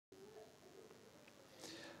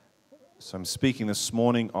So I'm speaking this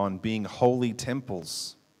morning on being holy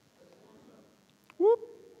temples. Whoop.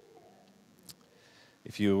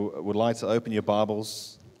 If you would like to open your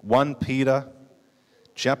Bibles, 1 Peter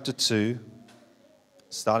chapter 2,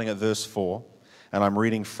 starting at verse 4, and I'm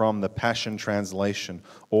reading from the Passion Translation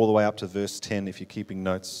all the way up to verse 10 if you're keeping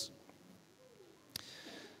notes.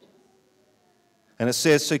 And it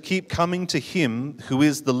says, "So keep coming to him who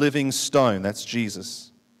is the living stone," that's Jesus.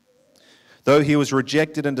 "Though he was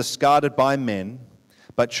rejected and discarded by men,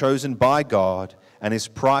 but chosen by God and is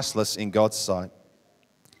priceless in God's sight.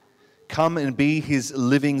 Come and be his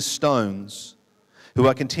living stones, who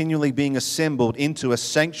are continually being assembled into a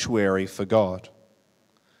sanctuary for God.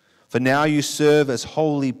 For now you serve as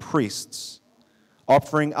holy priests,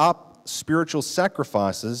 offering up spiritual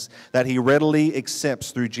sacrifices that he readily accepts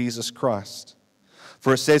through Jesus Christ.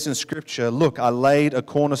 For it says in Scripture, 'Look, I laid a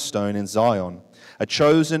cornerstone in Zion, a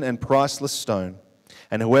chosen and priceless stone,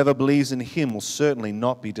 and whoever believes in him will certainly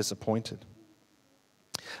not be disappointed.'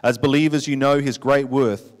 As believers, you know his great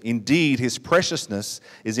worth. Indeed, his preciousness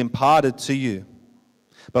is imparted to you.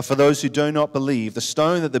 But for those who do not believe, the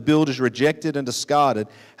stone that the builders rejected and discarded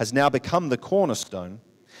has now become the cornerstone,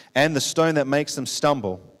 and the stone that makes them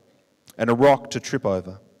stumble, and a rock to trip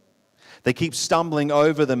over. They keep stumbling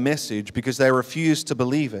over the message because they refuse to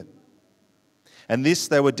believe it. And this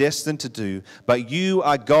they were destined to do, but you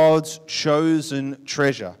are God's chosen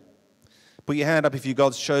treasure." Put your hand up if you're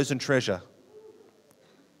God's chosen treasure.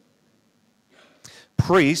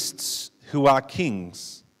 "Priests who are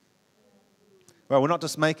kings." Well, we're not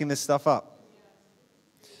just making this stuff up.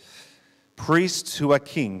 "Priests who are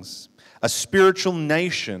kings, a spiritual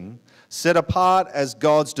nation set apart as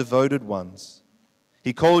God's devoted ones.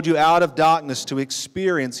 He called you out of darkness to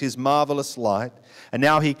experience his marvelous light, and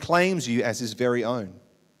now he claims you as his very own.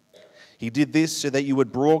 He did this so that you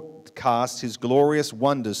would broadcast his glorious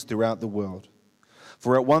wonders throughout the world.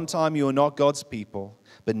 For at one time you were not God's people,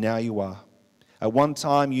 but now you are. At one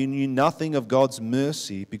time you knew nothing of God's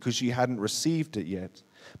mercy because you hadn't received it yet,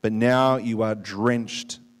 but now you are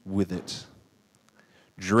drenched with it."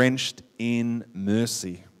 Drenched in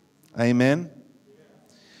mercy. Amen?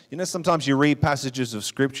 You know, sometimes you read passages of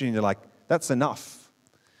Scripture and you're like, that's enough.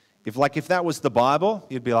 If that was the Bible,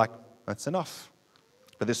 you'd be like, that's enough.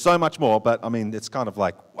 But there's so much more, but I mean, it's kind of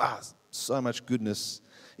like, wow, so much goodness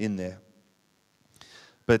in there.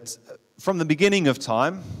 But from the beginning of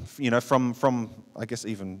time, you know, from I guess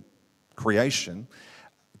even creation,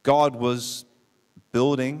 God was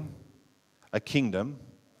building a kingdom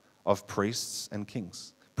of priests and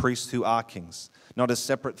kings. Priests who are kings. Not as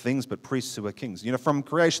separate things, but priests who are kings. You know, from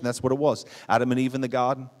creation, that's what it was. Adam and Eve in the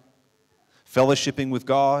garden, fellowshipping with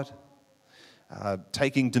God,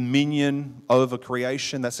 taking dominion over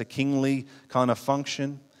creation. That's a kingly kind of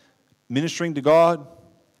function. Ministering to God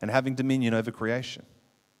and having dominion over creation.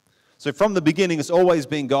 So from the beginning, it's always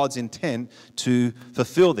been God's intent to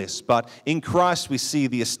fulfill this. But in Christ, we see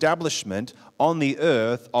the establishment on the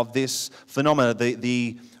earth of this phenomenon,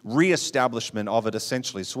 the re-establishment of it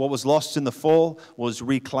essentially. So what was lost in the fall was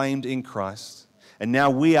reclaimed in Christ. And now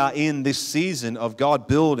we are in this season of God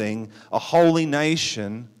building a holy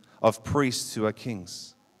nation of priests who are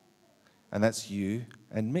kings. And that's you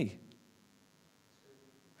and me.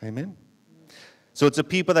 Amen? So it's a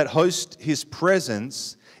people that host his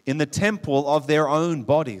presence in the temple of their own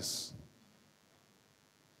bodies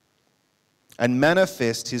and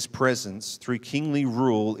manifest his presence through kingly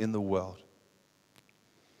rule in the world.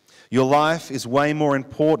 Your life is way more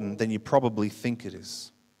important than you probably think it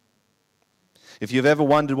is. If you've ever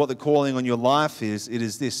wondered what the calling on your life is, it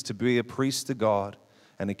is this: to be a priest to God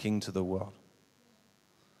and a king to the world.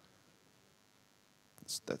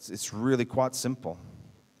 It's really quite simple.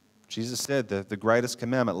 Jesus said the greatest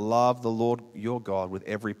commandment, love the Lord your God with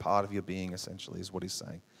every part of your being, essentially, is what he's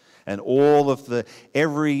saying. And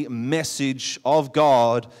every message of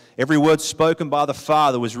God, every word spoken by the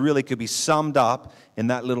Father could be summed up in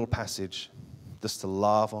that little passage, just to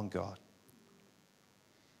love on God.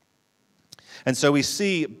 And so we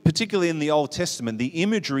see, particularly in the Old Testament, the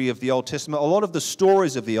imagery of the Old Testament, a lot of the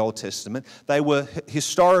stories of the Old Testament, they were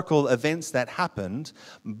historical events that happened,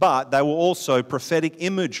 but they were also prophetic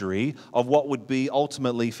imagery of what would be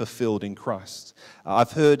ultimately fulfilled in Christ.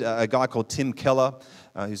 I've heard a guy called Tim Keller,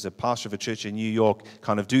 who's a pastor of a church in New York,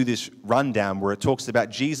 kind of do this rundown where it talks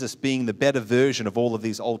about Jesus being the better version of all of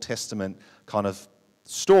these Old Testament kind of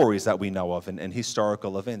stories that we know of and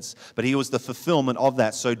historical events. But he was the fulfillment of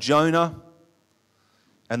that. So Jonah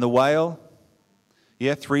and the whale,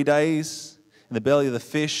 3 days in the belly of the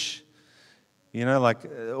fish,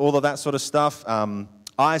 all of that sort of stuff.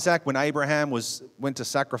 Isaac, when Abraham went to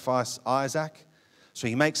sacrifice Isaac, So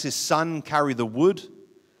he makes his son carry the wood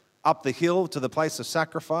up the hill to the place of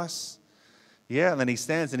sacrifice. Yeah, and then he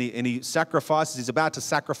stands and he sacrifices. He's about to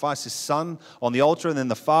sacrifice his son on the altar. And then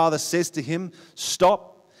the father says to him,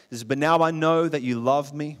 stop. He says, but now I know that you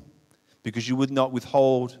love me because you would not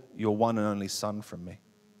withhold your one and only son from me.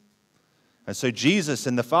 And so Jesus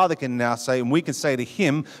and the Father can now say, and we can say to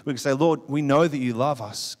him, we can say, Lord, we know that you love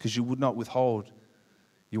us because you would not withhold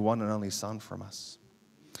your one and only son from us.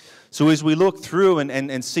 So as we look through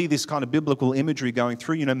and see this kind of biblical imagery going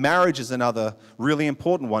through, marriage is another really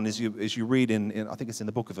important one as you read in, I think it's in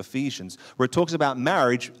the book of Ephesians, where it talks about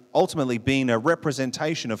marriage ultimately being a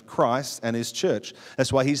representation of Christ and his church.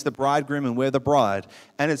 That's why he's the bridegroom and we're the bride.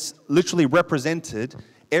 And it's literally represented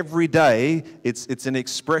every day. It's an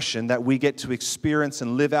expression that we get to experience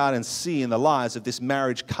and live out and see in the lives of this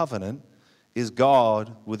marriage covenant is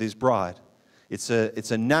God with his bride. It's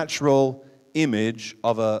a natural image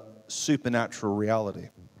of a supernatural reality.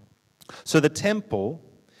 So the temple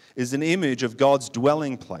is an image of God's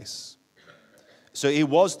dwelling place. So it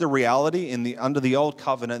was the reality under the old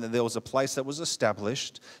covenant that there was a place that was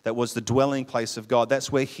established that was the dwelling place of God.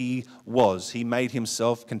 That's where he was. He made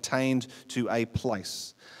himself contained to a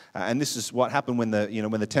place. And this is what happened when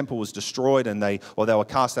the temple was destroyed and they were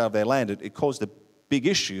cast out of their land. It caused a big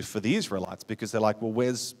issue for the Israelites because they're like, well,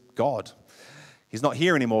 where's God? He's not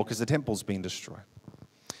here anymore because the temple's been destroyed.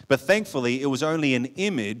 But thankfully, it was only an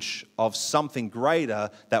image of something greater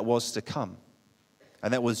that was to come.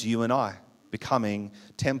 And that was you and I becoming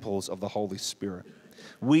temples of the Holy Spirit.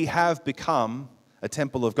 We have become a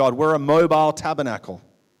temple of God. We're a mobile tabernacle.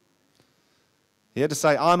 You had to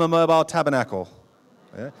say, I'm a mobile tabernacle.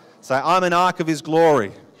 Yeah? Say, I'm an ark of his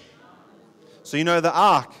glory. So the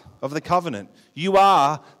ark of the covenant. You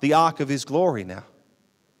are the ark of his glory now.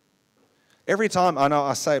 Every time, I know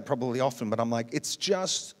I say it probably often, but I'm like, it's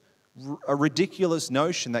just a ridiculous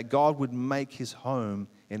notion that God would make his home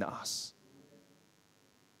in us.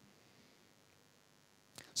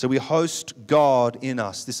 So we host God in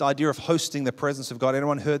us. This idea of hosting the presence of God.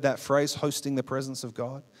 Anyone heard that phrase, hosting the presence of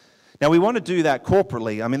God? Now we want to do that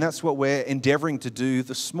corporately. I mean, that's what we're endeavoring to do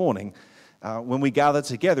this morning when we gather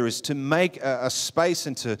together, is to make a space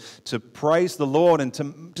and to praise the Lord and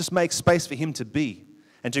to just make space for him to be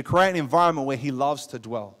and to create an environment where he loves to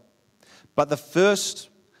dwell. But the first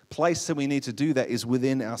place that we need to do that is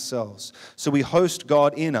within ourselves. So we host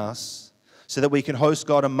God in us so that we can host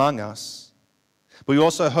God among us. But we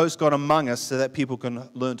also host God among us so that people can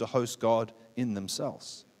learn to host God in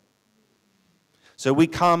themselves. So we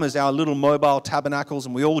come as our little mobile tabernacles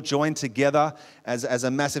and we all join together as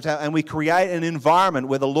a massive tabernacle, and we create an environment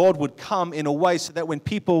where the Lord would come in a way so that when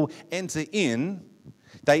people enter in,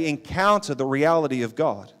 they encounter the reality of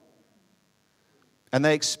God. And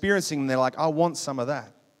they're experiencing, and they're like, I want some of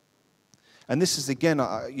that. And this is, again,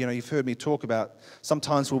 you've heard me talk about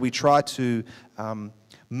sometimes where we try to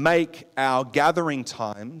make our gathering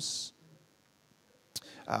times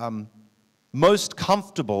most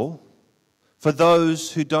comfortable for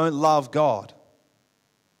those who don't love God,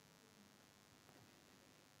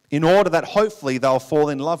 in order that hopefully they'll fall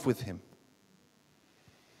in love with him.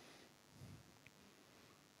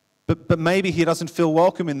 But maybe he doesn't feel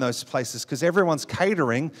welcome in those places because everyone's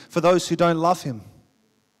catering for those who don't love him,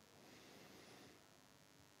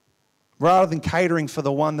 rather than catering for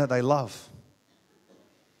the one that they love.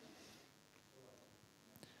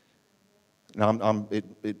 Now,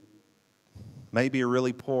 it may be a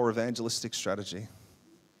really poor evangelistic strategy,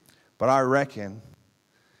 but I reckon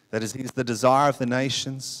that as he's the desire of the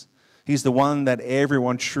nations, he's the one that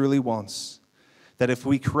everyone truly wants. That if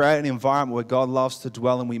we create an environment where God loves to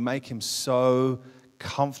dwell and we make him so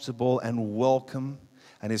comfortable and welcome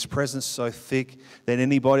and his presence so thick, that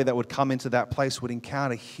anybody that would come into that place would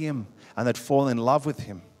encounter him and they'd fall in love with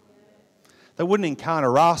him. They wouldn't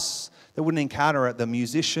encounter us. They wouldn't encounter the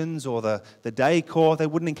musicians or the decor. They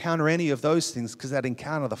wouldn't encounter any of those things because they'd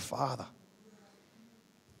encounter the Father.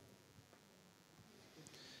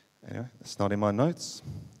 Anyway, that's not in my notes.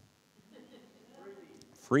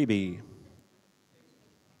 Freebie.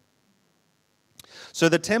 So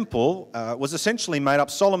the temple was essentially made up.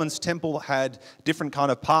 Solomon's temple had different kind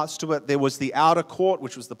of parts to it. There was the outer court,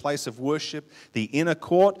 which was the place of worship, the inner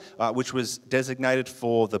court, which was designated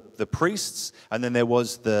for the priests, and then there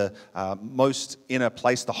was the most inner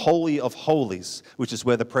place, the Holy of Holies, which is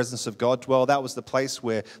where the presence of God dwelled. That was the place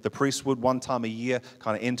where the priests would one time a year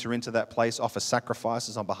kind of enter into that place, offer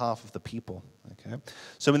sacrifices on behalf of the people. Okay?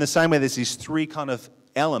 So in the same way, there's these three kind of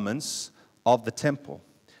elements of the temple.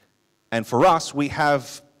 And for us, we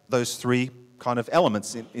have those three kind of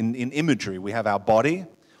elements in imagery. We have our body,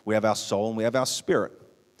 we have our soul, and we have our spirit.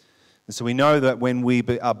 And so we know that when we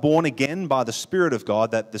are born again by the Spirit of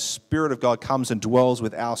God, that the Spirit of God comes and dwells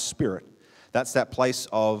with our spirit. That's that place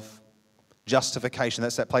of justification.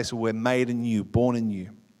 That's that place where we're made anew, born anew.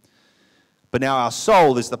 But now our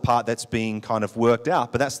soul is the part that's being kind of worked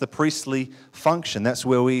out. But that's the priestly function. That's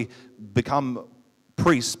where we become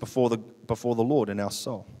priests before the Lord in our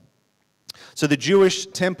soul. So the Jewish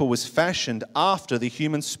temple was fashioned after the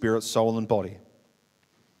human spirit, soul, and body.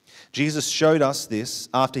 Jesus showed us this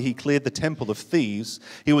after he cleared the temple of thieves.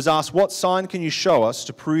 He was asked, "What sign can you show us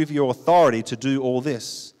to prove your authority to do all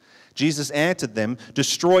this?" Jesus answered them,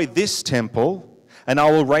 "Destroy this temple, and I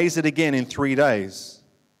will raise it again in 3 days."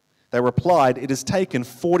 They replied, "It has taken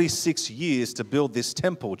 46 years to build this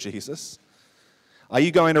temple, Jesus. Are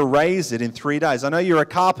you going to raise it in 3 days? I know you're a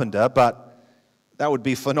carpenter, but that would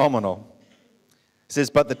be phenomenal." It says,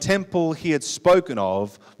 but the temple he had spoken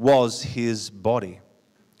of was his body.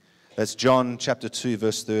 That's John chapter 2,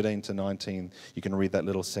 verse 13 to 19. You can read that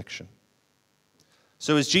little section.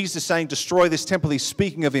 So as Jesus is saying, destroy this temple, he's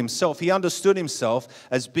speaking of himself. He understood himself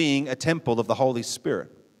as being a temple of the Holy Spirit.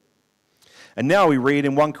 And now we read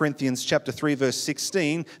in 1 Corinthians chapter 3, verse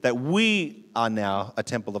 16, that we are now a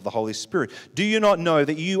temple of the Holy Spirit. Do you not know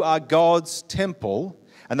that you are God's temple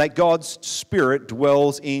and that God's Spirit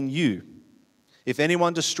dwells in you? If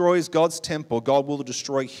anyone destroys God's temple, God will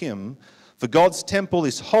destroy him. For God's temple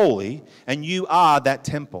is holy, and you are that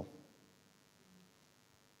temple.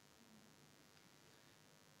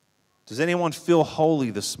 Does anyone feel holy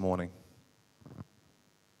this morning?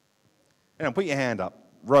 And put your hand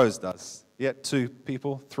up. Rose does. Yeah, 2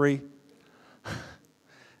 people, 3.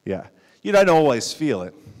 Yeah. You don't always feel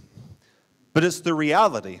it. But it's the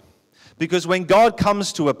reality. Because when God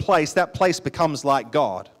comes to a place, that place becomes like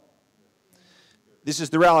God. This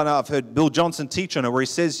is the reality. I've heard Bill Johnson teach on it, where he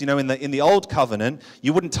says, you know, in the old covenant,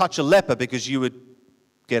 you wouldn't touch a leper because you would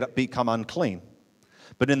become unclean.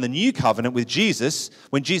 But in the new covenant with Jesus,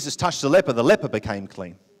 when Jesus touched the leper became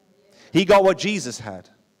clean. He got what Jesus had.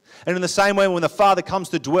 And in the same way, when the Father comes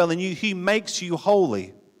to dwell in you, he makes you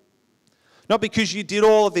holy. Not because you did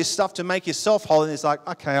all of this stuff to make yourself holy, and it's like,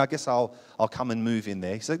 okay, I guess I'll come and move in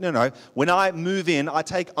there. He's like, no. When I move in, I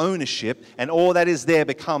take ownership, and all that is there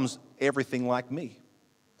becomes everything like me.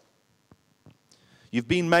 You've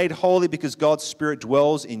been made holy because God's Spirit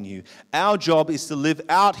dwells in you. Our job is to live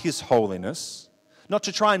out his holiness, not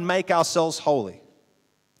to try and make ourselves holy.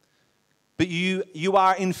 But you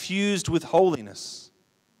are infused with holiness.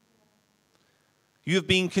 You have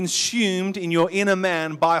been consumed in your inner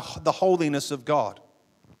man by the holiness of God.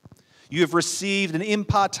 You have received an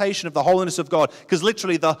impartation of the holiness of God, because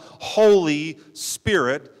literally the Holy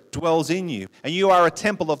Spirit dwells in you, and you are a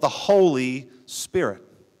temple of the Holy Spirit.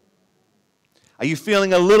 Are you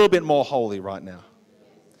feeling a little bit more holy right now?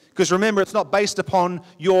 Because remember, it's not based upon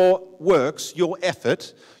your works, your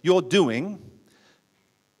effort, your doing.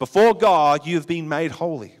 Before God, you have been made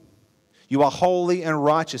holy. You are holy and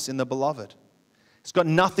righteous in the Beloved. It's got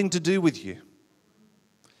nothing to do with you.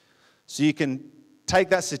 So you can take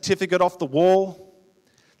that certificate off the wall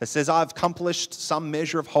that says, I've accomplished some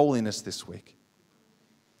measure of holiness this week.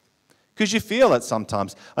 Because you feel it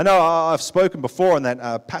sometimes. I know I've spoken before on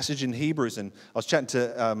that passage in Hebrews, and I was chatting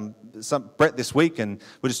to Brett this week, and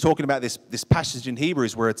we're just talking about this passage in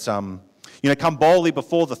Hebrews where it's, come boldly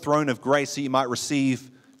before the throne of grace so you might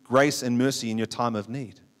receive grace and mercy in your time of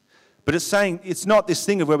need. But it's saying, it's not this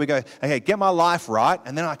thing of where we go, okay, get my life right,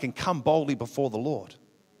 and then I can come boldly before the Lord.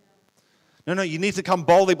 No, you need to come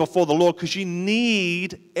boldly before the Lord because you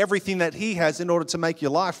need everything that he has in order to make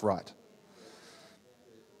your life right.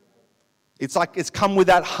 It's like it's come with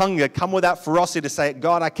that hunger, come with that ferocity to say,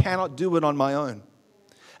 God, I cannot do it on my own.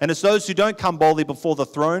 And it's those who don't come boldly before the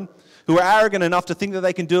throne who are arrogant enough to think that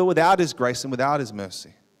they can do it without his grace and without his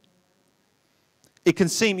mercy. It can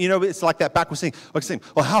seem, it's like that backwards thing.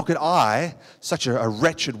 Well, how could I, such a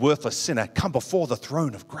wretched, worthless sinner, come before the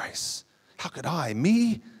throne of grace? How could I?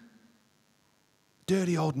 Me?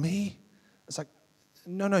 Dirty old me? It's like,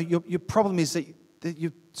 no, your problem is that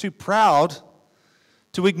you're too proud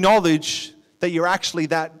to acknowledge that you're actually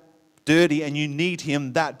that dirty and you need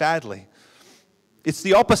him that badly. It's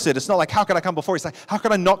the opposite. It's not like, how can I come before you? It's like, how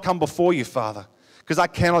can I not come before you, Father? Because I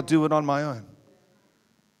cannot do it on my own.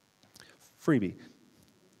 Freebie.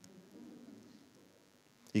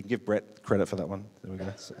 You can give Brett credit for that one. There we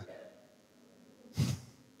go.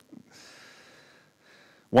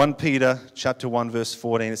 1 Peter chapter 1, verse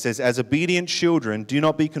 14, it says, as obedient children, do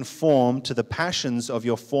not be conformed to the passions of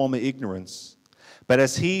your former ignorance, but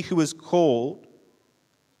as he who called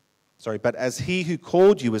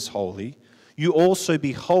you is holy, you also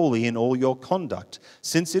be holy in all your conduct,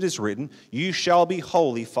 since it is written, you shall be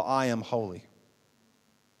holy, for I am holy.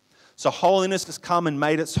 So holiness has come and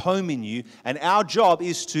made its home in you, and our job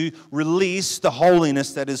is to release the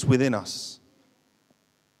holiness that is within us.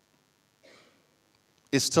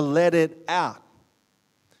 It's to let it out.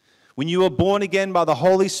 When you were born again by the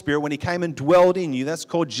Holy Spirit, when He came and dwelled in you, that's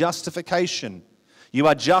called justification. You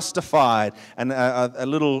are justified. And a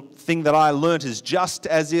little thing that I learned is just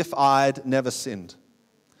as if I'd never sinned.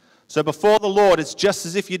 So before the Lord, it's just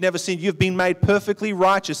as if you'd never sinned. You've been made perfectly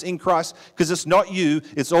righteous in Christ because it's not you,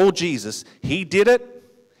 it's all Jesus. He did it.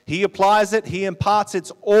 He applies it. He imparts it.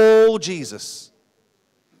 It's all Jesus.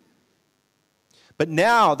 But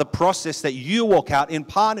now the process that you walk out in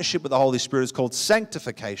partnership with the Holy Spirit is called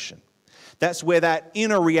sanctification. That's where that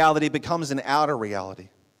inner reality becomes an outer reality.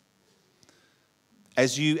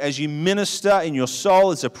 As you minister in your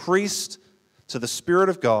soul as a priest to the Spirit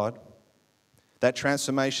of God, that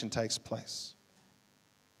transformation takes place.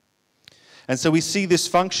 And so we see this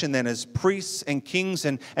function then as priests and kings,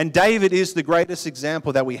 and David is the greatest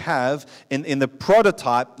example that we have in the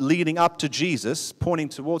prototype leading up to Jesus, pointing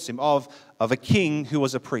towards him, of a king who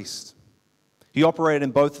was a priest. He operated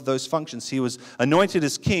in both of those functions. He was anointed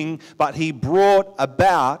as king, but he brought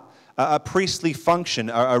about a priestly function,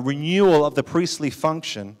 a renewal of the priestly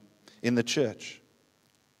function in the church.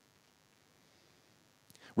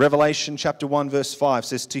 Revelation chapter 1 verse 5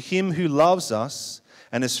 says, "To him who loves us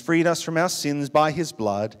and has freed us from our sins by his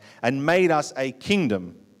blood and made us a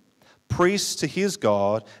kingdom, priests to his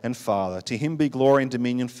God and Father, to him be glory and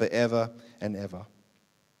dominion forever and ever."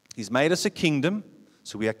 He's made us a kingdom,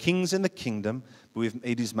 so we are kings in the kingdom, but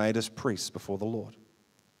it has made us priests before the Lord.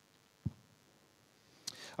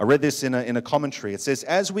 I read this in a commentary. It says,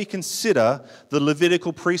 as we consider the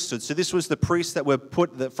Levitical priesthood, so this was the priests that were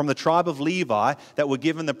put from the tribe of Levi that were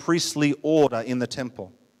given the priestly order in the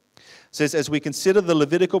temple. It says, as we consider the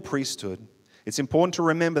Levitical priesthood, it's important to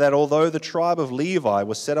remember that although the tribe of Levi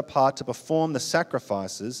was set apart to perform the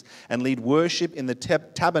sacrifices and lead worship in the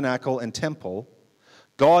tabernacle and temple,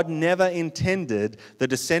 God never intended the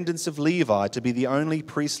descendants of Levi to be the only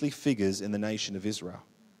priestly figures in the nation of Israel.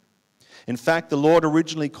 In fact, the Lord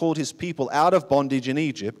originally called his people out of bondage in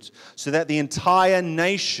Egypt so that the entire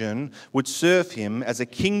nation would serve him as a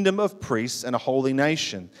kingdom of priests and a holy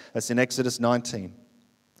nation. That's in Exodus 19.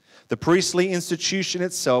 The priestly institution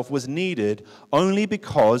itself was needed only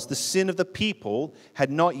because the sin of the people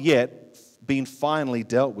had not yet been finally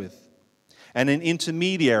dealt with. And an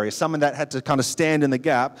intermediary, someone that had to kind of stand in the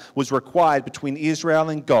gap, was required between Israel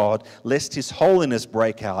and God, lest his holiness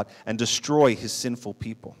break out and destroy his sinful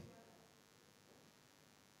people.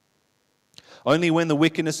 Only when the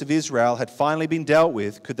wickedness of Israel had finally been dealt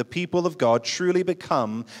with could the people of God truly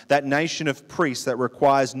become that nation of priests that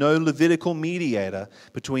requires no Levitical mediator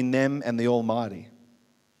between them and the Almighty.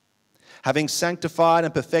 Having sanctified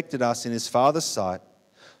and perfected us in his Father's sight,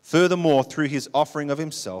 furthermore through his offering of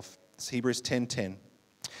himself, it's Hebrews 10:10,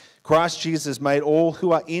 Christ Jesus made all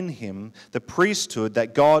who are in him the priesthood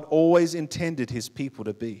that God always intended his people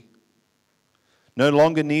to be. No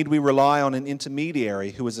longer need we rely on an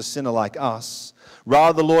intermediary who is a sinner like us.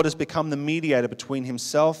 Rather, the Lord has become the mediator between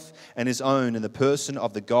himself and his own in the person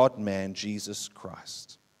of the God-man, Jesus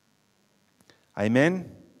Christ.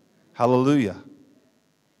 Amen? Hallelujah.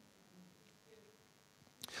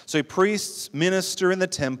 So priests minister in the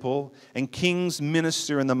temple and kings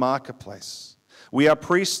minister in the marketplace. We are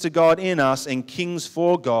priests to God in us and kings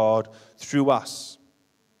for God through us.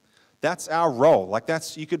 That's our role. Like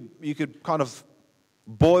you could kind of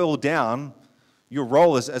boil down your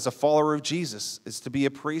role as a follower of Jesus, is to be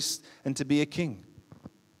a priest and to be a king.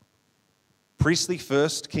 Priestly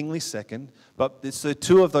first, kingly second, but it's the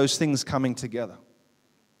two of those things coming together.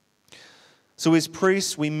 So as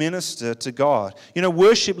priests, we minister to God. You know,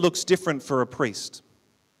 worship looks different for a priest.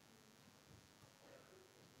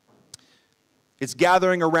 It's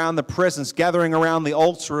gathering around the presence, gathering around the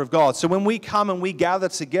altar of God. So when we come and we gather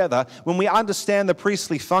together, when we understand the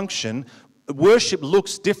priestly function, worship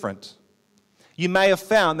looks different. You may have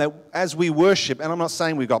found that as we worship, and I'm not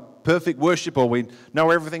saying we've got perfect worship or we know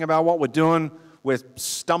everything about what we're doing, we're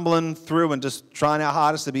stumbling through and just trying our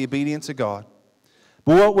hardest to be obedient to God.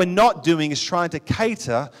 But what we're not doing is trying to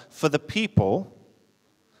cater for the people.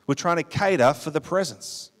 We're trying to cater for the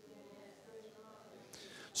presence.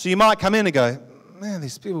 So you might come in and go, man,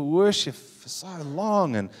 these people worship for so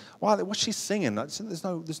long, and what's she singing?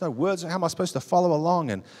 There's no words. How am I supposed to follow along?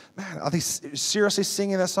 And man, are they seriously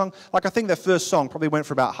singing that song? Like, I think their first song probably went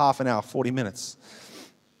for about half an hour, 40 minutes.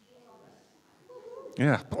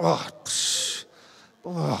 Yeah.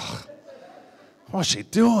 What's she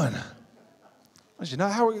doing? You know,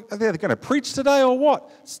 how are they going to preach today or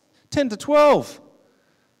what? It's 10 to 12.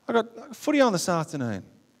 I got footy on this afternoon.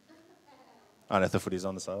 I don't know if the footy's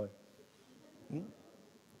on this, are we?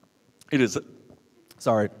 It is.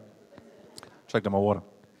 Sorry. Choked on my water.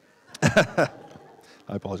 I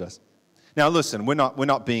apologize. Now listen, we're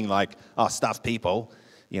not being like, stuff people,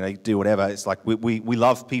 do whatever. It's like we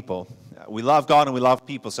love people. We love God and we love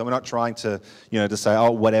people, so we're not trying to, to say,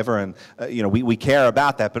 whatever, and, we care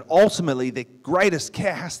about that. But ultimately, the greatest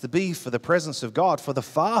care has to be for the presence of God, for the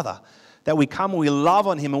Father, that we come and we love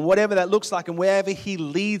on Him, and whatever that looks like and wherever He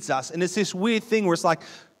leads us. And it's this weird thing where it's like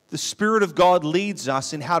the Spirit of God leads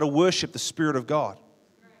us in how to worship the Spirit of God.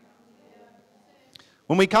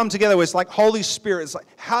 When we come together, it's like, Holy Spirit, it's like,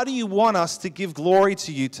 how do you want us to give glory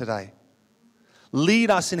to you today?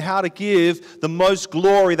 Lead us in how to give the most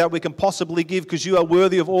glory that we can possibly give, because you are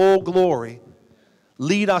worthy of all glory.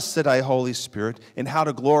 Lead us today, Holy Spirit, in how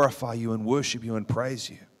to glorify you and worship you and praise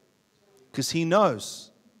you, because He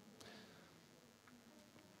knows.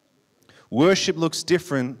 Worship looks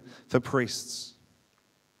different for priests.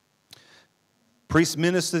 Priests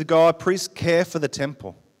minister to God. Priests care for the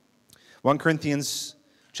temple. 1 Corinthians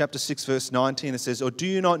chapter 6, verse 19, it says, "Or do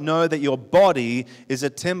you not know that your body is a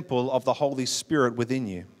temple of the Holy Spirit within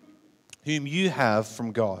you, whom you have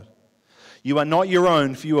from God? You are not your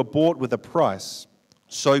own, for you are bought with a price.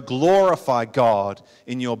 So glorify God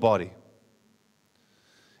in your body."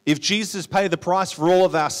 If Jesus paid the price for all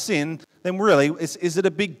of our sin, then really, is it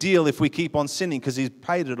a big deal if we keep on sinning because He's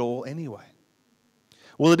paid it all anyway?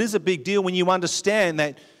 Well, it is a big deal when you understand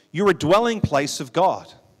that you're a dwelling place of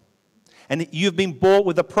God. And you've been bought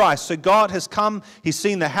with a price. So God has come, He's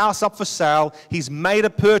seen the house up for sale, He's made a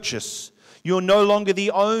purchase. You're no longer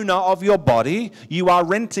the owner of your body, you are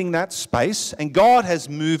renting that space, and God has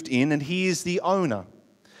moved in and He is the owner.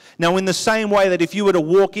 Now, in the same way that if you were to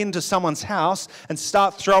walk into someone's house and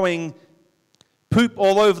start throwing poop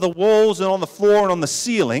all over the walls and on the floor and on the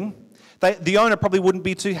ceiling, the owner probably wouldn't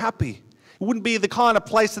be too happy. It wouldn't be the kind of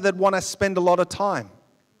place that they'd want to spend a lot of time.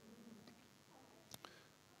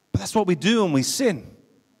 But that's what we do when we sin.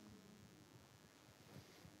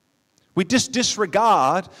 We just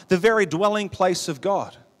disregard the very dwelling place of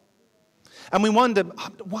God. And we wonder,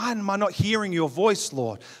 why am I not hearing your voice,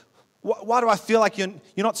 Lord? Why do I feel like you're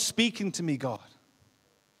not speaking to me, God?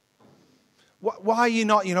 Why are you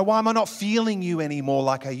not, why am I not feeling you anymore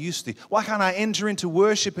like I used to? Why can't I enter into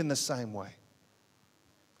worship in the same way?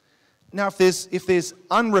 Now, if there's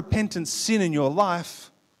unrepentant sin in your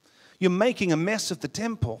life, you're making a mess of the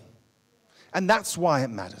temple. And that's why it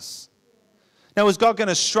matters. Now, is God going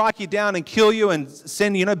to strike you down and kill you and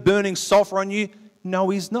send, burning sulfur on you? No,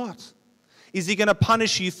 He's not. Is He going to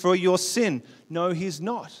punish you for your sin? No, He's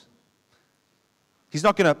not. He's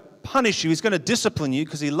not going to punish you. He's going to discipline you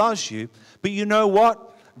because He loves you. But you know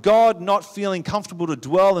what? God not feeling comfortable to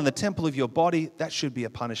dwell in the temple of your body, that should be a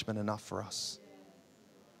punishment enough for us.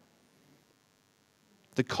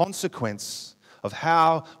 The consequence of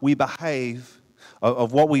how we behave,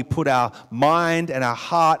 of what we put our mind and our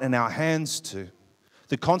heart and our hands to,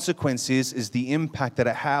 the consequence is the impact that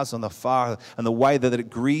it has on the Father and the way that it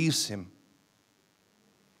grieves Him.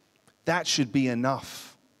 That should be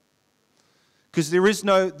enough. Because there's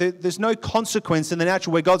no consequence in the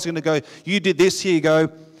natural where God's going to go, you did this, here you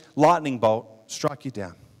go, lightning bolt, strike you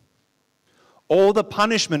down. All the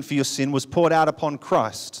punishment for your sin was poured out upon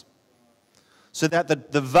Christ so that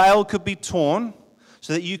the veil could be torn,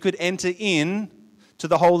 so that you could enter in to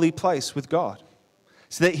the holy place with God,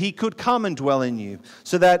 so that He could come and dwell in you,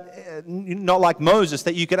 so that, not like Moses,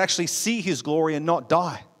 that you could actually see His glory and not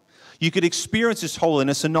die. You could experience His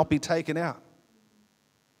holiness and not be taken out.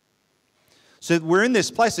 So we're in this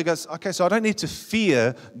place that goes, okay, so I don't need to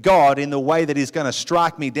fear God in the way that He's going to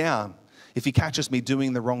strike me down if He catches me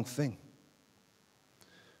doing the wrong thing.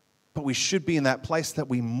 But we should be in that place that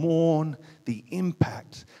we mourn the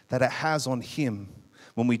impact that it has on Him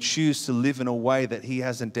when we choose to live in a way that He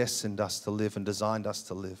hasn't destined us to live and designed us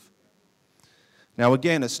to live. Now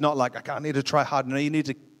again, it's not like, I need to try hard. No, you need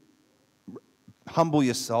to humble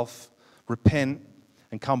yourself, repent,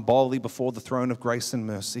 and come boldly before the throne of grace and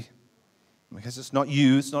mercy. Because it's not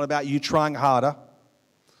you, it's not about you trying harder.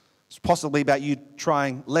 It's possibly about you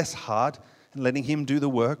trying less hard and letting Him do the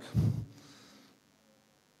work.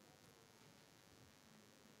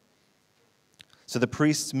 So the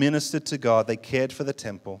priests ministered to God, they cared for the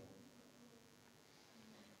temple.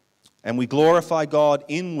 And we glorify God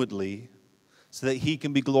inwardly so that He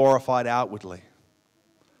can be glorified outwardly.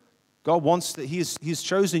 God wants that He's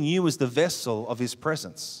chosen you as the vessel of His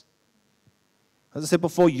presence. As I said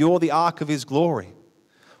before, you're the ark of His glory.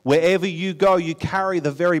 Wherever you go, you carry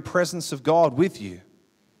the very presence of God with you.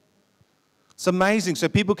 It's amazing. So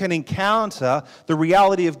people can encounter the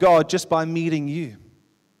reality of God just by meeting you.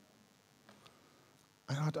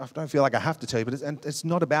 I don't feel like I have to tell you, but it's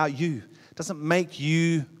not about you. It doesn't make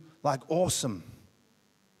you like awesome.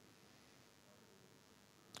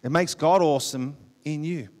 It makes God awesome in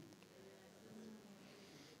you.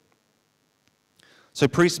 So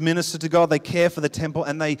priests minister to God, they care for the temple,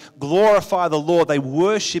 and they glorify the Lord. They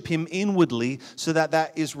worship Him inwardly so that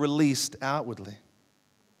that is released outwardly.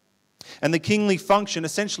 And the kingly function,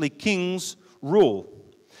 essentially kings rule.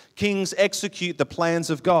 Kings execute the plans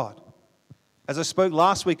of God. As I spoke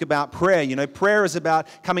last week about prayer, prayer is about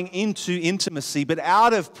coming into intimacy, but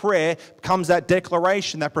out of prayer comes that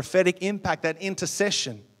declaration, that prophetic impact, that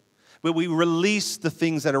intercession, where we release the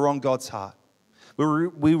things that are on God's heart.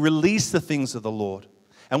 We release the things of the Lord,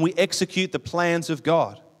 and we execute the plans of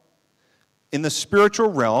God. In the spiritual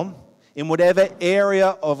realm, in whatever area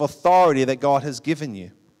of authority that God has given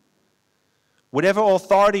you. Whatever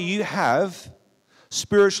authority you have,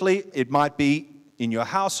 spiritually, it might be in your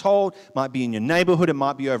household, it might be in your neighborhood, it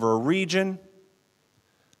might be over a region,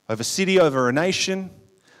 over a city, over a nation.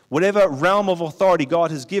 Whatever realm of authority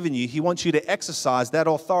God has given you, He wants you to exercise that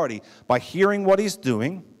authority by hearing what He's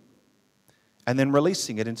doing and then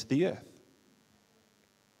releasing it into the earth.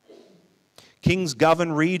 Kings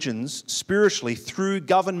govern regions spiritually through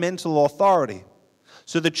governmental authority.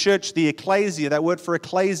 So the church, the ecclesia, that word for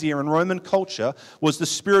ecclesia in Roman culture, was the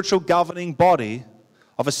spiritual governing body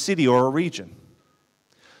of a city or a region.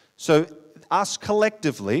 So us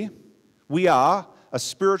collectively, we are a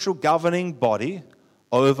spiritual governing body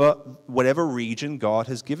over whatever region God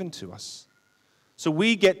has given to us. So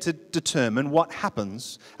we get to determine what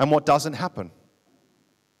happens and what doesn't happen.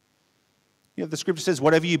 The scripture says,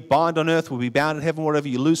 whatever you bind on earth will be bound in heaven, whatever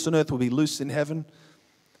you loose on earth will be loosed in heaven.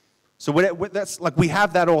 So that's like we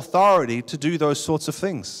have that authority to do those sorts of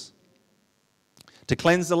things. To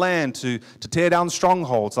cleanse the land, to tear down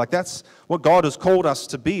strongholds. Like that's what God has called us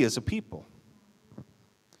to be as a people.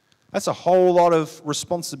 That's a whole lot of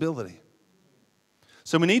responsibility.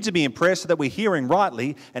 So we need to be in prayer so that we're hearing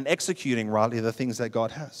rightly and executing rightly the things that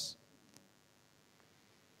God has.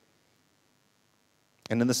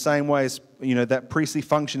 And in the same way as, that priestly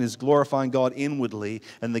function is glorifying God inwardly,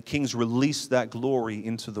 and the kings release that glory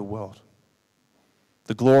into the world.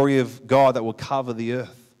 The glory of God that will cover the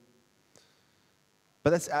earth. But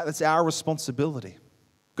that's our responsibility.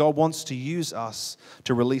 God wants to use us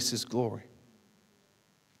to release His glory.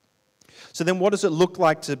 So then what does it look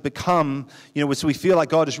like to become, so we feel like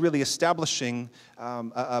God is really establishing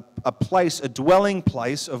a place, a dwelling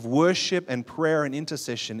place of worship and prayer and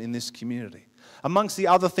intercession in this community, amongst the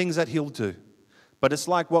other things that He'll do. But it's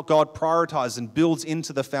like what God prioritizes and builds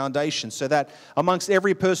into the foundation so that amongst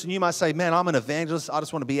every person, you might say, man, I'm an evangelist. I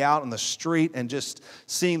just want to be out on the street and just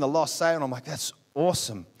seeing the lost saved. And I'm like, that's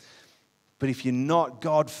awesome. But if you're not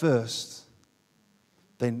God first,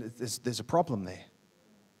 then there's a problem there.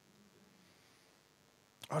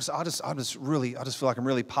 I just feel like I'm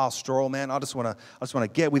really pastoral, man. I just want to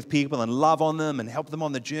get with people and love on them and help them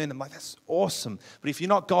on the journey. I'm like, that's awesome. But if you're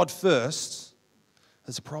not God first,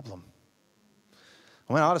 there's a problem.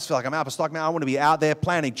 I just feel like I'm apostolic, man. I want to be out there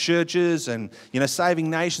planting churches and, saving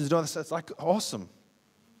nations and all this. It's like awesome.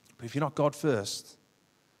 But if you're not God first,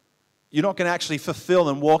 you're not going to actually fulfill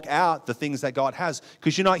and walk out the things that God has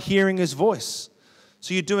because you're not hearing His voice.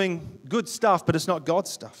 So you're doing good stuff, but it's not God's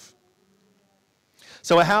stuff.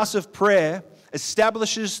 So a house of prayer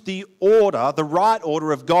establishes the right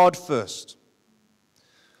order of God first.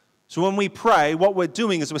 So when we pray, what we're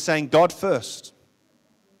doing is we're saying God first.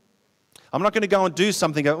 I'm not going to go and do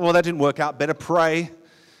something, well, that didn't work out, better pray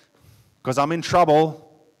because I'm in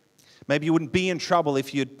trouble. Maybe you wouldn't be in trouble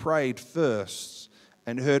if you'd prayed first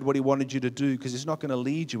and heard what He wanted you to do because He's not going to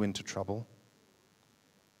lead you into trouble.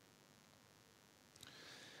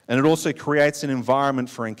 And it also creates an environment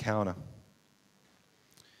for encounter.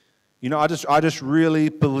 I just really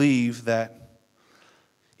believe that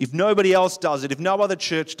if nobody else does it, if no other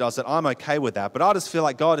church does it, I'm okay with that. But I just feel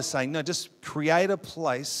like God is saying, no, just create a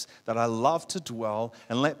place that I love to dwell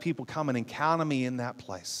and let people come and encounter me in that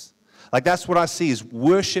place. Like that's what I see is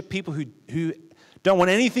worship people who don't want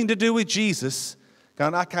anything to do with Jesus,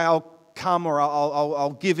 going, okay, I'll come or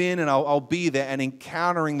I'll give in and I'll be there and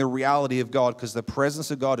encountering the reality of God because the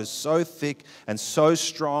presence of God is so thick and so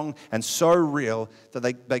strong and so real that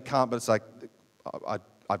they can't, but it's like,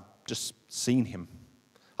 I've just seen Him.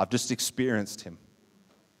 I've just experienced Him.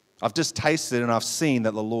 I've just tasted and I've seen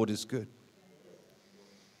that the Lord is good.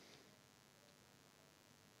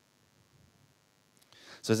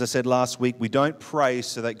 So as I said last week, we don't pray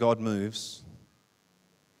so that God moves.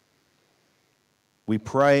 We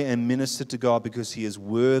pray and minister to God because He is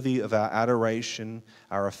worthy of our adoration,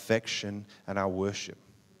 our affection, and our worship.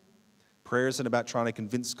 Prayer isn't about trying to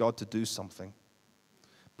convince God to do something.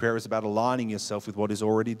 Prayer is about aligning yourself with what He's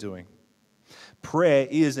already doing. Prayer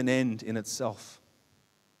is an end in itself.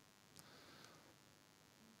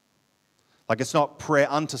 Like, it's not prayer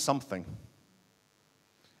unto something.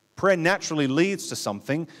 Prayer naturally leads to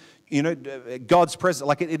something. You know, God's presence,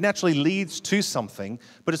 like it naturally leads to something,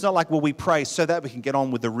 but it's not like, well, we pray so that we can get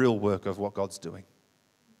on with the real work of what God's doing.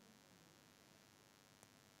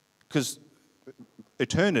 Because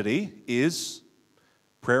eternity is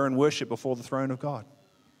prayer and worship before the throne of God.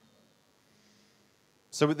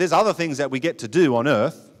 So there's other things that we get to do on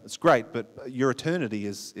earth. It's great, but your eternity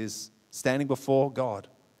is standing before God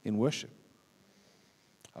in worship,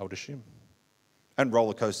 I would assume. And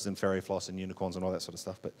roller coasters and fairy floss and unicorns and all that sort of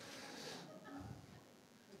stuff. But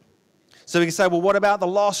so we can say, well, what about the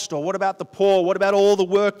lost? Or what about the poor? What about all the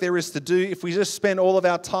work there is to do? If we just spend all of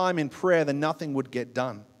our time in prayer, then nothing would get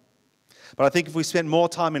done. But I think if we spent more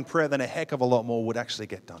time in prayer, then a heck of a lot more would actually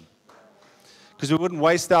get done. Because we wouldn't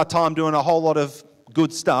waste our time doing a whole lot of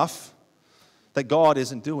good stuff that God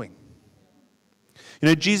isn't doing. You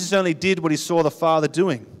know, Jesus only did what He saw the Father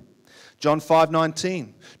doing. John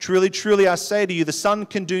 5:19. Truly, truly, I say to you, the Son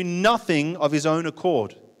can do nothing of His own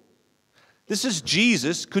accord. This is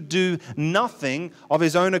Jesus could do nothing of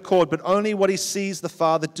His own accord, but only what He sees the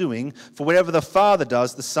Father doing. For whatever the Father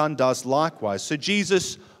does, the Son does likewise. So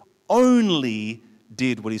Jesus only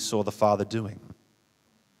did what He saw the Father doing.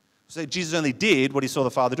 So Jesus only did what He saw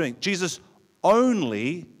the Father doing. Jesus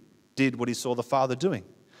only did what He saw the Father doing.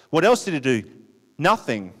 What else did He do?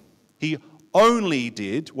 Nothing. He only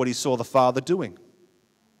did what He saw the Father doing.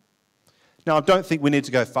 Now, I don't think we need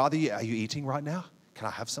to go, Father, are you eating right now? Can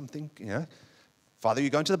I have something? You know, Father, are you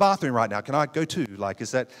going to the bathroom right now? Can I go too? Like,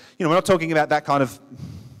 is that, you know, we're not talking about that kind of, I'm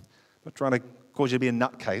not trying to cause you to be a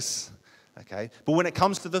nutcase, okay? But when it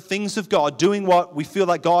comes to the things of God, doing what we feel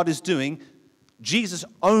like God is doing, Jesus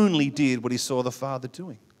only did what He saw the Father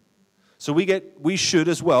doing. So we should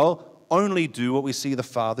as well only do what we see the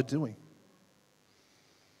Father doing.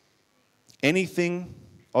 Anything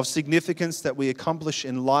of significance that we accomplish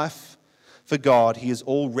in life for God, He is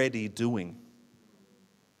already doing.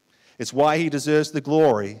 It's why He deserves the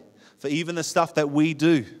glory for even the stuff that we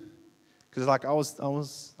do. Because like I was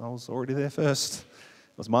already there first.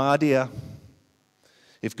 It was my idea.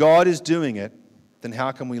 If God is doing it, then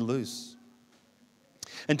how can we lose?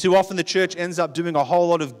 And too often the church ends up doing a whole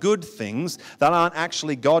lot of good things that aren't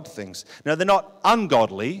actually God things. Now, they're not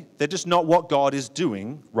ungodly. They're just not what God is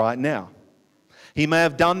doing right now. He may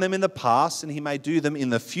have done them in the past and He may do them in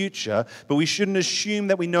the future, but we shouldn't assume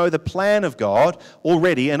that we know the plan of God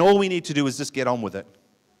already and all we need to do is just get on with it.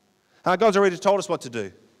 God's already told us what to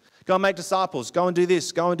do. Go and make disciples. Go and do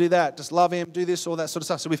this. Go and do that. Just love Him. Do this, all that sort of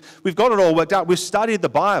stuff. So we've got it all worked out. We've studied the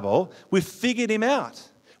Bible. We've figured Him out.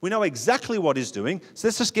 We know exactly what He's doing, so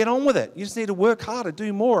let's just get on with it. You just need to work harder,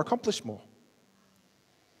 do more, accomplish more.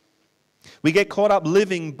 We get caught up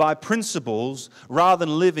living by principles rather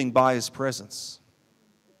than living by His presence.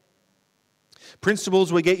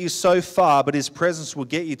 Principles will get you so far, but His presence will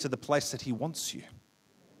get you to the place that He wants you.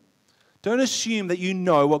 Don't assume that you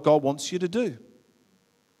know what God wants you to do.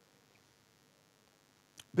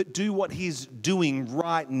 But do what He's doing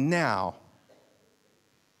right now.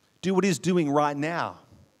 Do what He's doing right now.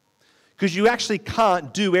 Because you actually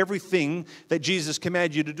can't do everything that Jesus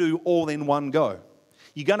commanded you to do all in one go.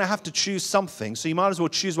 You're going to have to choose something, so you might as well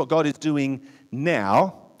choose what God is doing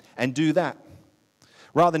now and do that.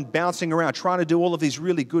 Rather than bouncing around, trying to do all of these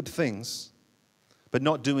really good things, but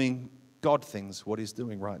not doing God things, what He's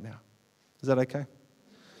doing right now. Is that okay?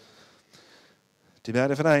 Too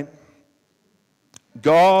bad if it ain't.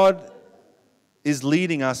 God is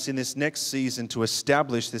leading us in this next season to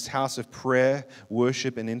establish this house of prayer,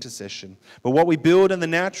 worship, and intercession. But what we build in the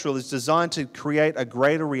natural is designed to create a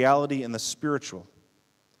greater reality in the spiritual.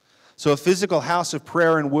 So a physical house of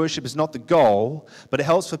prayer and worship is not the goal, but it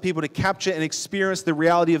helps for people to capture and experience the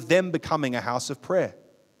reality of them becoming a house of prayer.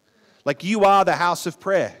 Like you are the house of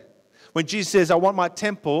prayer. When Jesus says, I want my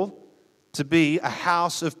temple to be a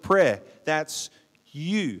house of prayer, that's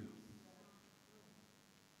you.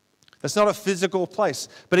 That's not a physical place.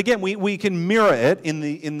 But again, we can mirror it in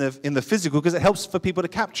the physical because it helps for people to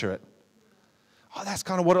capture it. Oh, that's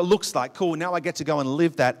kind of what it looks like. Cool, now I get to go and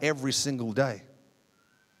live that every single day.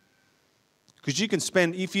 Because you can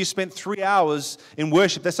spend, if you spent 3 hours in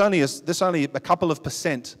worship, that's only a couple of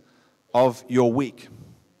 % of your week,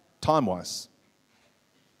 time-wise.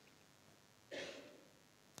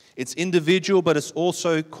 It's individual, but it's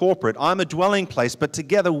also corporate. I'm a dwelling place, but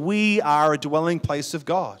together we are a dwelling place of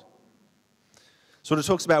God. So what it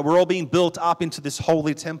talks about, we're all being built up into this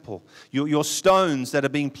holy temple. Your stones that are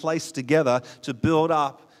being placed together to build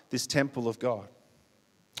up this temple of God.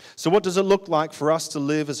 So what does it look like for us to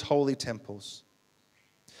live as holy temples?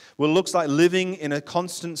 Well, it looks like living in a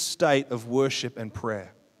constant state of worship and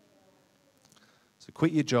prayer. So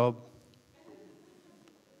quit your job.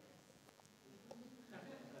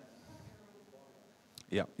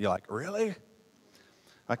 Yeah, you're like, really?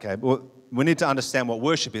 Okay, well, we need to understand what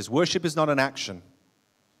worship is. Worship is not an action.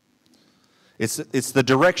 It's the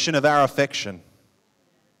direction of our affection.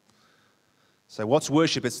 So what's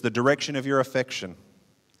worship? It's the direction of your affection.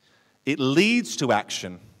 It leads to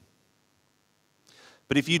action.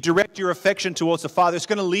 But if you direct your affection towards the Father, it's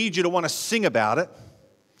going to lead you to want to sing about it.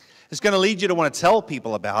 It's going to lead you to want to tell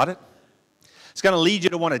people about it. It's going to lead you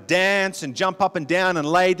to want to dance and jump up and down and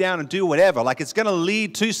lay down and do whatever. Like, it's going to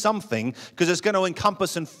lead to something because it's going to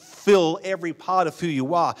encompass and fill every part of who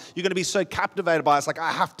you are. You're going to be so captivated by it. It's like,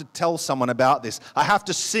 I have to tell someone about this. I have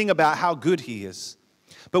to sing about how good He is.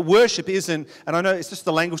 But worship isn't, and I know it's just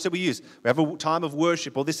the language that we use. We have a time of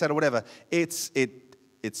worship or this, that, or whatever. It's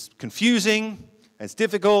confusing, and it's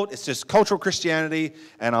difficult. It's just cultural Christianity,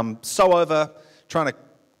 and I'm so over trying to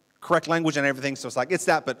correct language and everything. So it's like, it's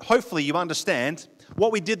that. But hopefully you understand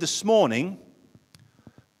what we did this morning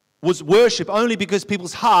was worship only because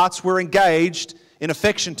people's hearts were engaged in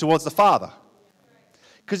affection towards the Father.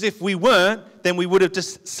 Because if we weren't, then we would have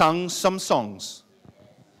just sung some songs.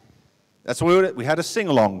 That's what we had a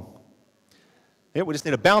sing-along. Yeah, we just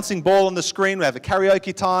need a bouncing ball on the screen. We have a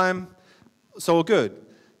karaoke time. It's all good.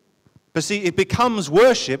 But see, it becomes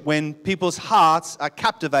worship when people's hearts are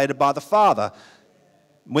captivated by the Father.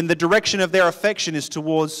 When the direction of their affection is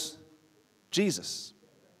towards Jesus.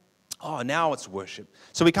 Oh, now it's worship.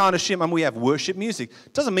 So we can't assume, we have worship music.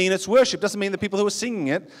 Doesn't mean it's worship. Doesn't mean the people who are singing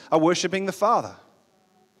it are worshiping the Father.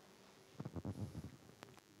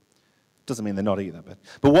 Doesn't mean they're not either.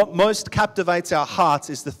 But what most captivates our hearts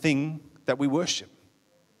is the thing that we worship.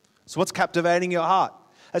 So what's captivating your heart?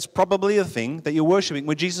 That's probably the thing that you're worshiping.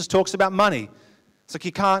 When Jesus talks about money, it's like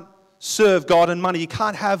you can't serve God and money. You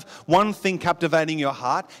can't have one thing captivating your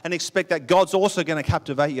heart and expect that God's also going to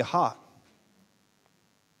captivate your heart.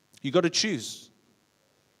 You've got to choose.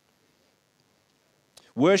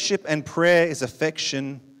 Worship and prayer is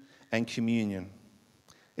affection and communion.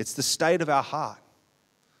 It's the state of our heart.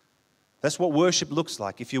 That's what worship looks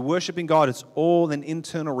like. If you're worshiping God, it's all an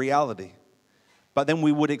internal reality. But then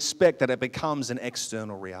we would expect that it becomes an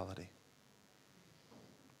external reality.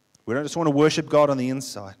 We don't just want to worship God on the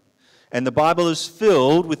inside. And the Bible is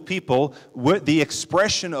filled with people, the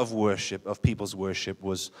expression of worship, of people's worship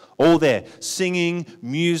was all there. Singing,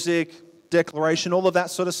 music, declaration, all of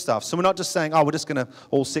that sort of stuff. So we're not just saying, we're just going to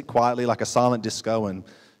all sit quietly like a silent disco and,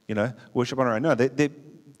 worship on our own. No,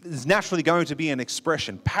 there's naturally going to be an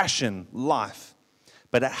expression, passion, life.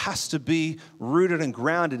 But it has to be rooted and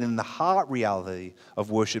grounded in the heart reality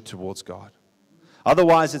of worship towards God.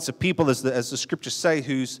 Otherwise, it's a people, as the scriptures say,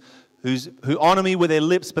 who honor me with their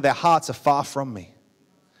lips, but their hearts are far from me.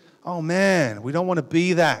 Oh man, we don't want to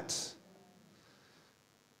be that.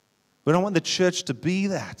 We don't want the church to be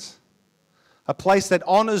that. A place that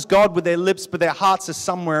honors God with their lips, but their hearts are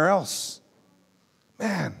somewhere else.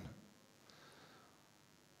 Man.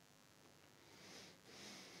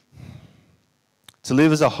 To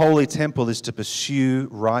live as a holy temple is to pursue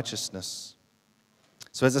righteousness.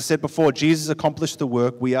 So as I said before, Jesus accomplished the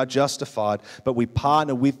work. We are justified, but we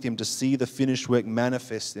partner with Him to see the finished work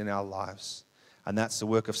manifest in our lives. And that's the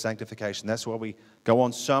work of sanctification. That's why we go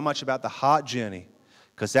on so much about the heart journey,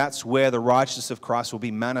 because that's where the righteousness of Christ will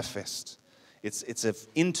be manifest. It's of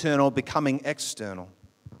internal becoming external.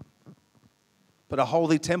 But a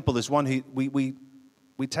holy temple is one who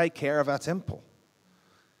we take care of our temple.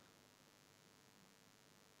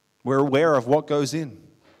 We're aware of what goes in.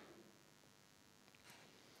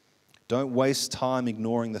 Don't waste time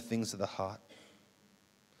ignoring the things of the heart.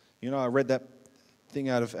 I read that thing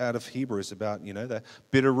out of Hebrews about, the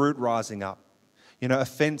bitter root rising up.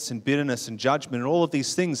 Offense and bitterness and judgment and all of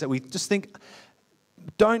these things that we just think,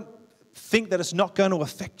 don't think that it's not going to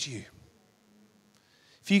affect you.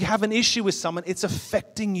 If you have an issue with someone, it's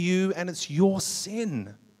affecting you and it's your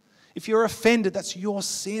sin. If you're offended, that's your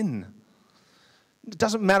sin. It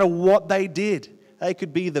doesn't matter what they did. They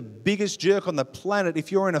could be the biggest jerk on the planet.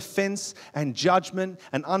 If you're in offense and judgment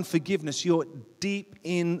and unforgiveness, you're deep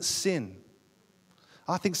in sin.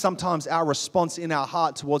 I think sometimes our response in our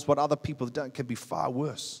heart towards what other people have done can be far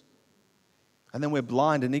worse. And then we're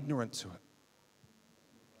blind and ignorant to it.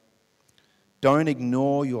 Don't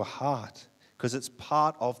ignore your heart, because it's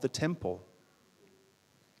part of the temple.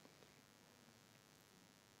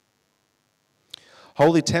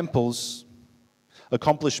 Holy temples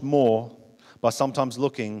accomplish more by sometimes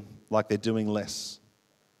looking like they're doing less,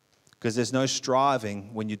 because there's no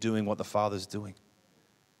striving when you're doing what the Father's doing.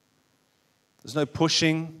 There's no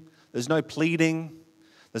pushing, there's no pleading,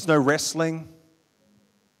 there's no wrestling.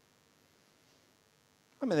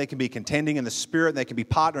 I mean, they can be contending in the Spirit, and they can be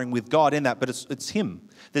partnering with God in that, but it's Him.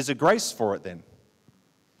 There's a grace for it then.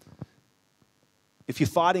 If you're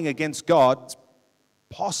fighting against God, it's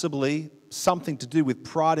possibly something to do with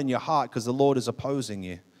pride in your heart because the Lord is opposing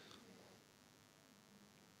you.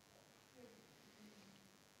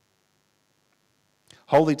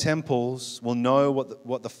 Holy temples will know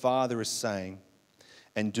what the Father is saying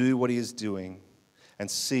and do what He is doing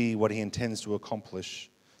and see what He intends to accomplish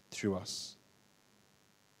through us.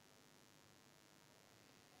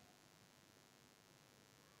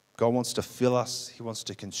 God wants to fill us. He wants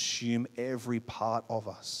to consume every part of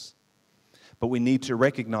us. But we need to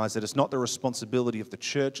recognize that it's not the responsibility of the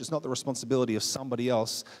church, it's not the responsibility of somebody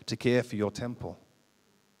else to care for your temple.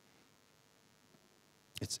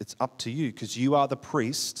 It's up to you, because you are the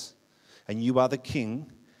priest and you are the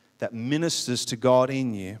king that ministers to God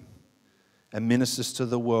in you and ministers to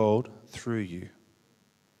the world through you.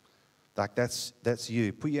 Like that's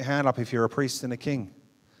you. Put your hand up if you're a priest and a king.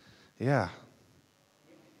 Yeah.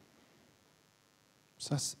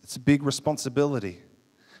 So it's a big responsibility.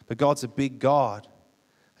 But God's a big God,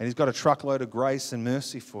 and He's got a truckload of grace and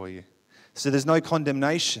mercy for you. So there's no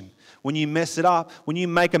condemnation. When you mess it up, when you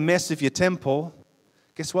make a mess of your temple,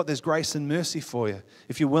 guess what? There's grace and mercy for you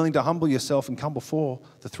if you're willing to humble yourself and come before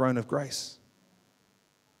the throne of grace.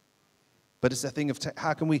 But it's a thing of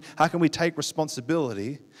how can we take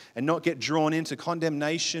responsibility and not get drawn into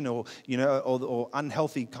condemnation or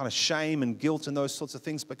unhealthy kind of shame and guilt and those sorts of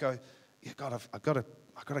things, but go, yeah, God, I've got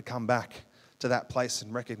to come back to that place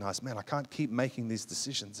and recognize, man, I can't keep making these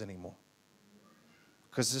decisions anymore,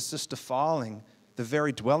 because it's just defiling the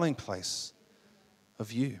very dwelling place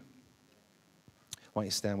of you. Why don't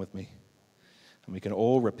you stand with me and we can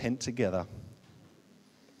all repent together.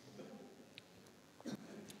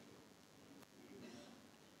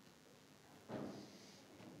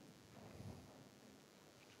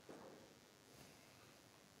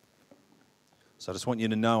 So I just want you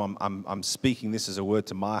to know I'm speaking this as a word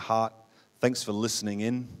to my heart. Thanks for listening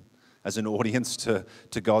in as an audience to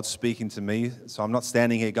God speaking to me. So I'm not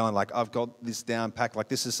standing here going like, I've got this down packed. Like,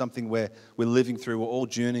 this is something we're living through, we're all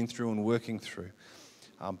journeying through and working through.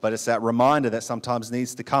 But it's that reminder that sometimes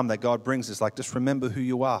needs to come, that God brings us, like, just remember who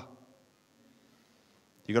you are.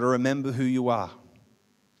 You've got to remember who you are.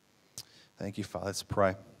 Thank you, Father. Let's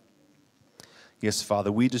pray. Yes,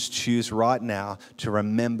 Father, we just choose right now to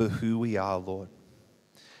remember who we are, Lord.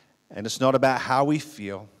 And it's not about how we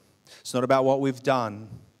feel. It's not about what we've done,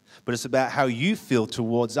 but it's about how you feel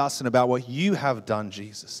towards us and about what you have done,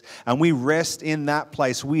 Jesus. And we rest in that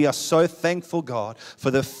place. We are so thankful, God,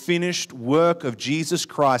 for the finished work of Jesus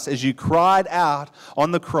Christ. As you cried out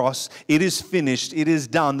on the cross, it is finished, it is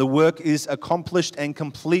done. The work is accomplished and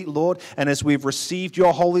complete, Lord. And as we've received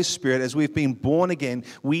your Holy Spirit, as we've been born again,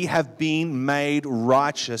 we have been made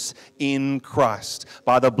righteous in Christ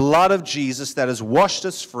by the blood of Jesus that has washed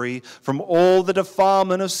us free from all the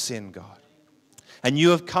defilement of sin, God. And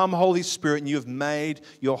you have come, Holy Spirit, and you have made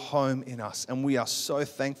your home in us. And we are so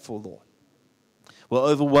thankful, Lord. We're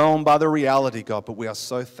overwhelmed by the reality, God, but we are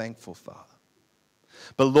so thankful, Father.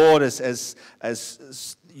 But Lord, as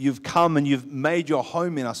you've come and you've made your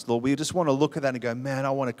home in us, Lord, we just want to look at that and go, man,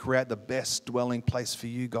 I want to create the best dwelling place for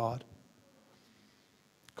you, God.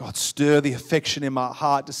 God, stir the affection in my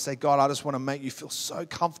heart to say, God, I just want to make you feel so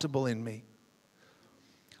comfortable in me.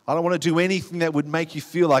 I don't want to do anything that would make you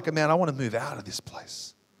feel like, man, I want to move out of this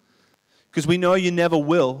place. Because we know you never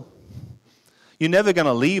will. You're never going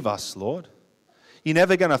to leave us, Lord. You're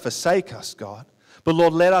never going to forsake us, God. But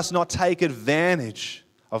Lord, let us not take advantage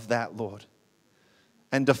of that, Lord,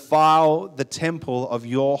 and defile the temple of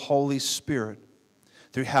your Holy Spirit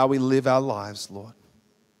through how we live our lives, Lord.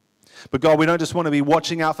 But God, we don't just want to be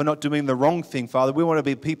watching out for not doing the wrong thing, Father. We want to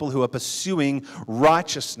be people who are pursuing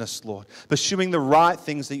righteousness, Lord. Pursuing the right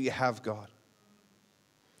things that you have, God.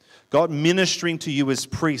 God, ministering to you as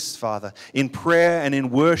priests, Father, in prayer and in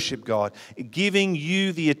worship, God. Giving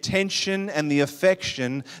you the attention and the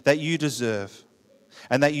affection that you deserve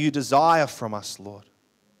and that you desire from us, Lord.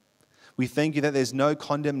 We thank you that there's no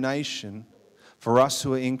condemnation for us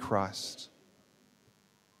who are in Christ.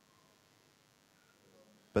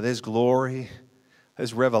 But there's glory,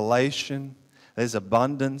 there's revelation, There's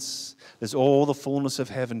abundance. There's all the fullness of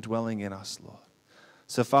heaven dwelling in us, Lord.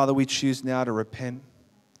 So, Father, we choose now to repent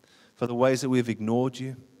for the ways that we've ignored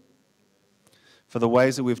you, for the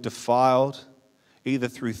ways that we've defiled, either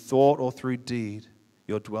through thought or through deed,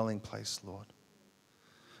 your dwelling place, Lord.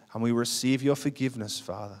 And we receive your forgiveness,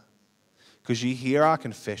 Father, because you hear our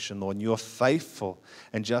confession, Lord, and you're faithful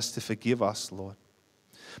and just to forgive us, Lord.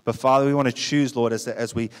 But Father, we want to choose, Lord,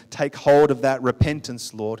 as we take hold of that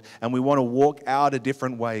repentance, Lord, and we want to walk out a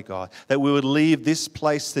different way, God, that we would leave this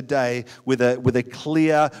place today with a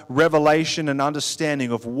clear revelation and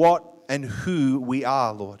understanding of what and who we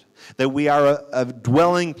are, Lord, that we are a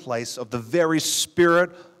dwelling place of the very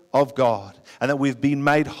Spirit of God, and that we've been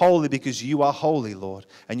made holy because you are holy, Lord,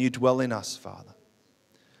 and you dwell in us, Father.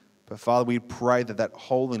 But Father, we pray that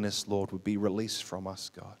holiness, Lord, would be released from us,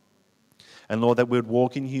 God. And Lord, that we would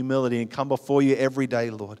walk in humility and come before you every day,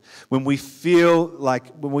 Lord. When we feel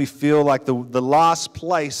like the last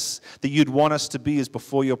place that you'd want us to be is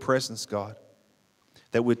before your presence, God.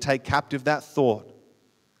 That we'd take captive that thought,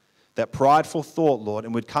 that prideful thought, Lord,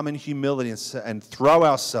 and we'd come in humility and throw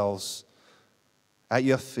ourselves at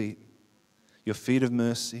your feet of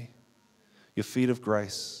mercy, your feet of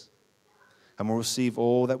grace, and we'll receive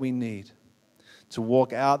all that we need to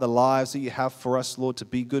walk out the lives that you have for us, Lord, to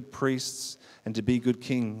be good priests and to be good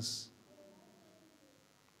kings.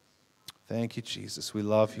 Thank you, Jesus. We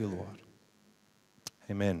love you, Lord.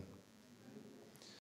 Amen.